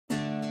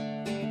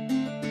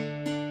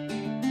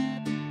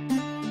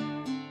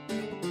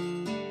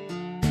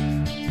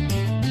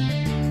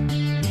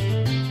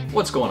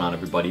What's going on,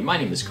 everybody? My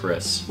name is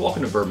Chris.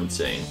 Welcome to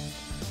Bourbinsane.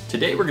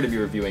 Today we're going to be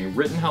reviewing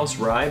Rittenhouse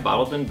Rye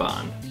Bottled in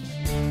Bond.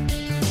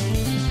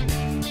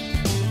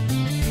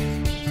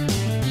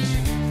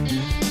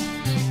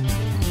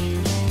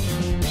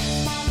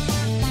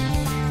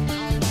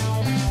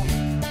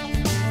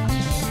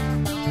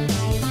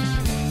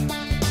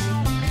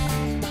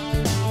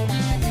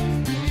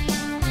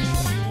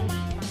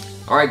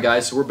 Alright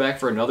guys, so we're back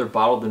for another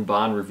Bottled in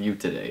Bond review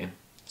today.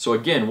 So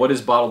again, what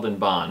is Bottled in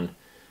Bond?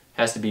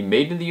 Has to be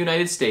made in the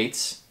United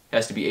States,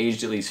 has to be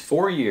aged at least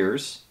 4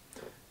 years,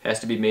 has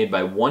to be made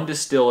by one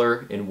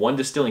distiller in one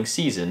distilling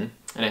season,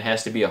 and it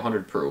has to be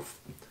 100 proof.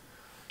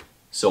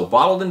 So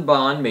Bottled in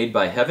Bond, made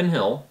by Heaven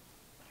Hill.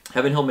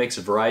 Heaven Hill makes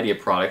a variety of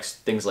products,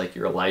 things like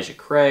your Elijah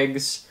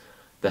Craig's,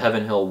 the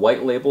Heaven Hill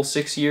White Label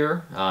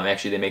 6-year.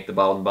 Actually, they make the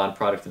Bottled in Bond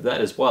product of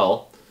that as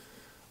well.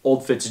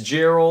 Old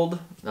Fitzgerald,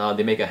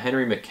 they make a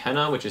Henry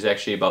McKenna, which is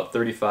actually about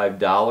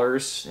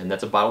 $35, and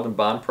that's a Bottled in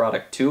Bond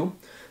product too.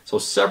 So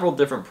several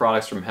different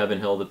products from Heaven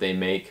Hill that they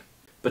make.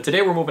 But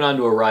today we're moving on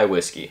to a rye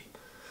whiskey.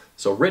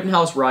 So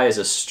Rittenhouse Rye is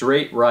a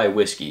straight rye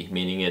whiskey,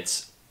 meaning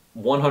it's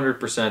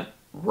 100%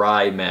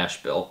 rye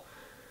mash bill.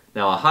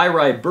 Now a high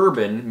rye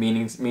bourbon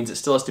means it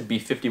still has to be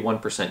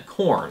 51%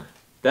 corn.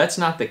 That's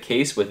not the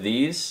case with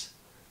these.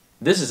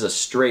 This is a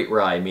straight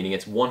rye, meaning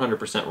it's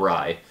 100%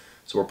 rye.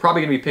 So we're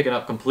probably going to be picking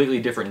up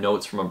completely different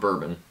notes from a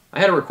bourbon. I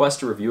had a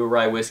request to review a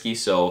rye whiskey,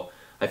 so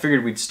I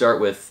figured we'd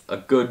start with a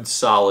good,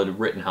 solid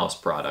Rittenhouse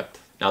product.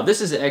 Now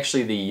this is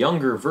actually the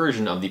younger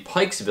version of the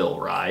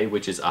Pikesville rye,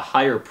 which is a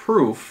higher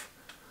proof,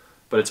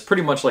 but it's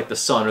pretty much like the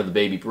son or the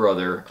baby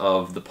brother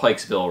of the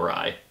Pikesville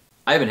rye.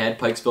 I haven't had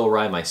Pikesville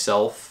rye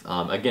myself.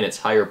 Again, it's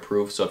higher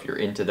proof, so if you're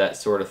into that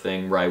sort of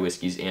thing, rye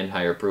whiskeys and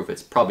higher proof,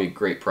 it's probably a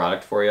great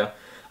product for you.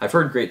 I've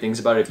heard great things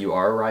about it if you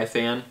are a rye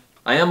fan.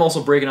 I am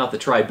also breaking out the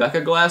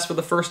Tribeca glass for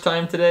the first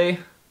time today.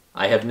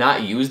 I have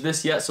not used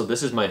this yet, so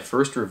this is my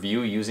first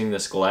review using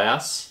this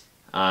glass.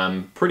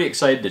 I'm pretty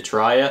excited to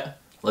try it.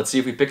 Let's see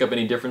if we pick up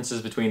any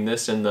differences between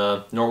this and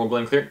the normal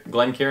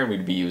Glencairn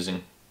we'd be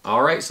using.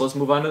 Alright, so let's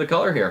move on to the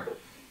color here.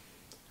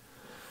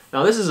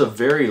 Now this is a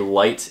very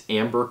light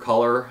amber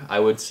color,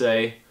 I would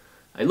say.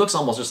 It looks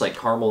almost just like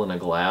caramel in a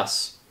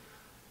glass.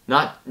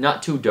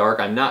 Not too dark.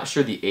 I'm not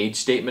sure the age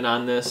statement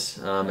on this.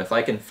 If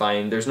I can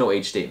find, there's no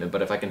age statement,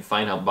 but if I can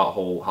find out about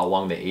how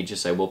long they age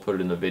this, I will put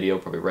it in the video,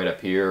 probably right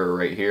up here or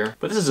right here.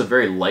 But this is a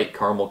very light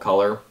caramel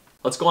color.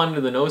 Let's go on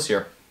to the nose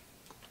here.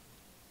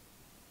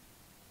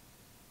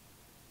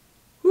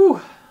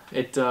 Whew.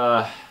 It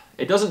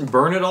doesn't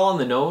burn at all on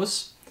the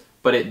nose,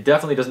 but it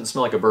definitely doesn't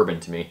smell like a bourbon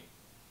to me.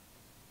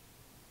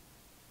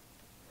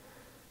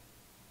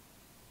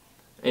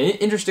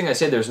 Interesting I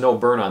say there's no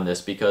burn on this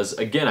because,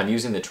 again, I'm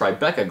using the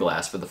Tribeca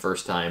glass for the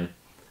first time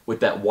with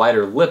that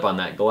wider lip on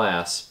that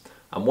glass.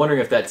 I'm wondering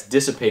if that's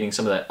dissipating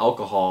some of that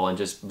alcohol and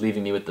just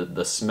leaving me with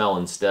the smell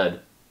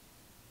instead.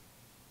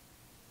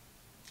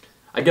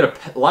 I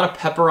get a lot of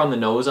pepper on the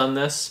nose on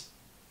this.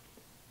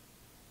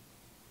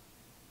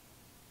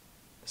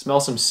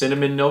 Smell some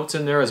cinnamon notes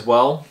in there as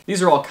well.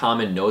 These are all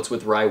common notes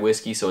with rye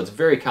whiskey, so it's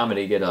very common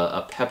to get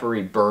a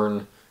peppery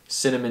burn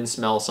cinnamon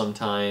smell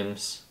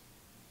sometimes.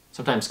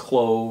 Sometimes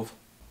clove.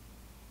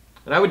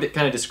 And I would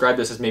kind of describe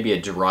this as maybe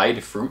a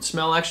dried fruit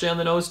smell actually on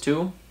the nose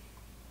too.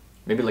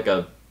 Maybe like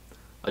a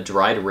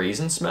dried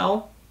raisin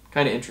smell.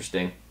 Kind of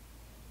interesting.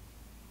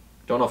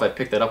 Don't know if I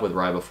picked that up with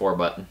rye before,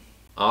 but...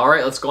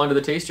 Alright, let's go on to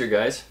the taste here,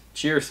 guys.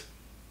 Cheers.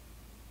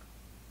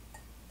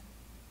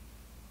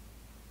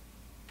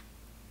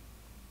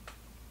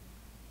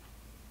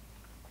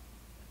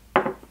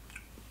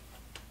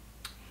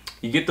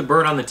 You get the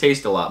burn on the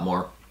taste a lot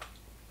more.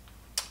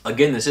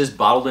 Again, this is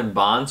Bottled in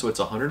Bond, so it's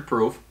 100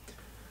 proof.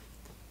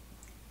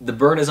 The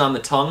burn is on the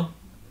tongue.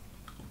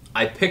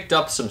 I picked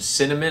up some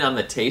cinnamon on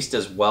the taste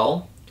as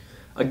well.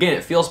 Again,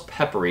 it feels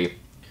peppery.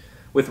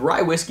 With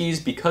rye whiskeys,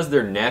 because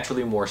they're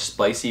naturally more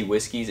spicy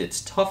whiskeys,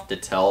 it's tough to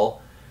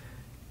tell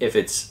if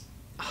it's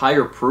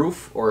higher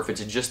proof or if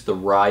it's just the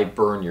rye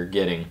burn you're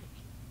getting.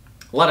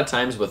 A lot of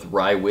times with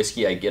rye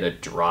whiskey, I get a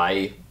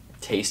dry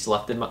taste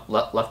left in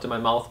my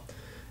mouth.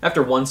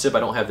 After one sip, I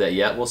don't have that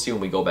yet. We'll see when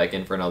we go back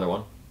in for another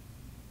one.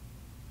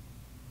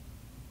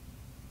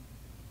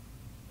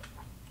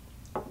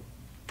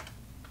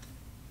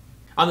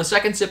 On the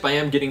second sip, I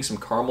am getting some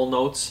caramel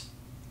notes.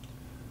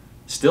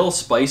 Still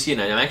spicy,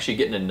 and I'm actually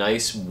getting a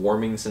nice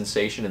warming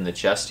sensation in the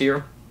chest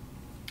here.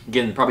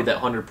 Again, probably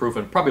that 100 proof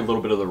and probably a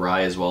little bit of the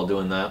rye as well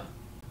doing that.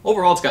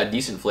 Overall, it's got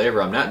decent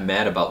flavor. I'm not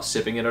mad about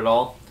sipping it at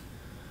all.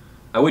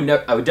 I would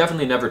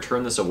definitely never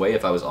turn this away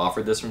if I was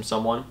offered this from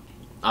someone.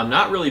 I'm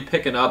not really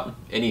picking up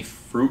any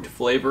fruit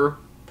flavor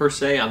per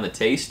se on the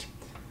taste.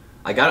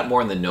 I got it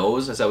more in the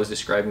nose, as I was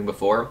describing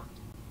before.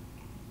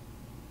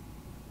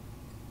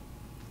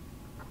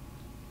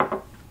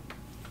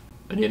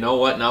 And you know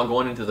what, now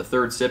going into the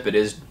third sip, it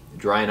is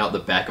drying out the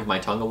back of my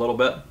tongue a little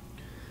bit.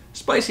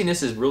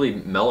 Spiciness is really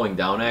mellowing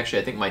down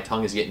actually. I think my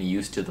tongue is getting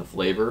used to the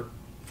flavor.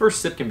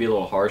 First sip can be a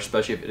little harsh,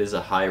 especially if it is a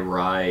high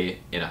rye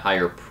and a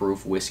higher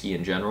proof whiskey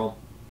in general.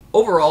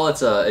 Overall,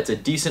 it's a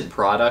decent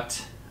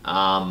product.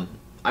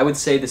 I would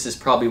say this is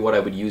probably what I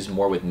would use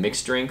more with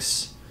mixed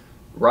drinks.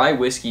 Rye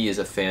whiskey is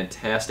a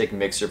fantastic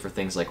mixer for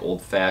things like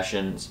old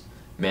fashions,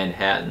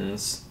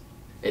 Manhattans.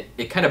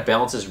 It kind of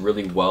balances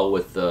really well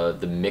with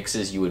the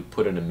mixes you would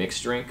put in a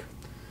mixed drink.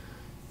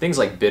 Things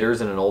like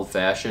bitters in an old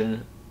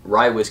fashioned,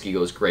 rye whiskey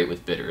goes great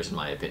with bitters in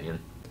my opinion.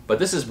 But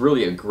this is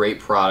really a great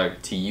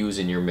product to use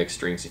in your mixed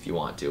drinks if you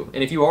want to.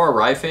 And if you are a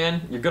rye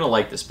fan, you're going to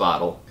like this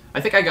bottle.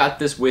 I think I got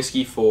this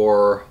whiskey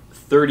for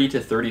 $30 to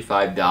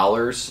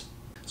 $35.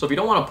 So if you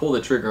don't want to pull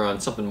the trigger on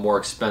something more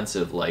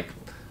expensive like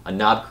a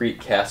Knob Creek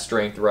cast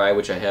strength rye,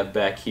 which I have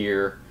back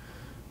here,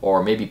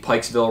 or maybe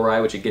Pikesville rye,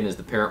 which again is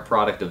the parent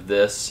product of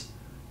this,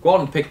 go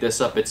out and pick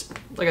this up. It's,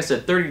 like I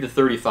said, $30 to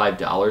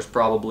 $35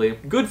 probably.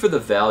 Good for the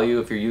value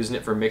if you're using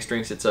it for mixed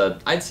drinks.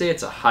 I'd say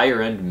it's a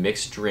higher end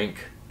mixed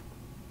drink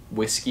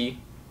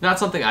whiskey. Not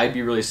something I'd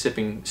be really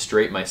sipping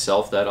straight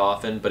myself that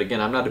often, but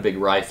again, I'm not a big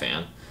rye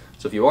fan.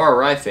 So if you are a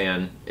rye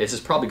fan, this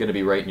is probably going to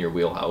be right in your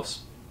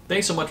wheelhouse.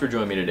 Thanks so much for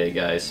joining me today,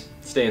 guys.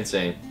 Stay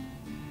insane.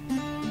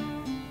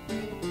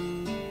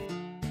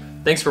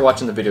 Thanks for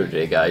watching the video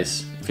today,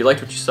 guys. If you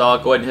liked what you saw,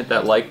 go ahead and hit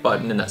that like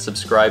button and that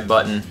subscribe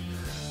button.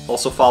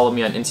 Also follow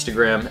me on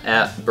Instagram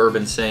at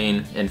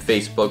Bourbinsane and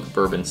Facebook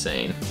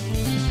Bourbinsane.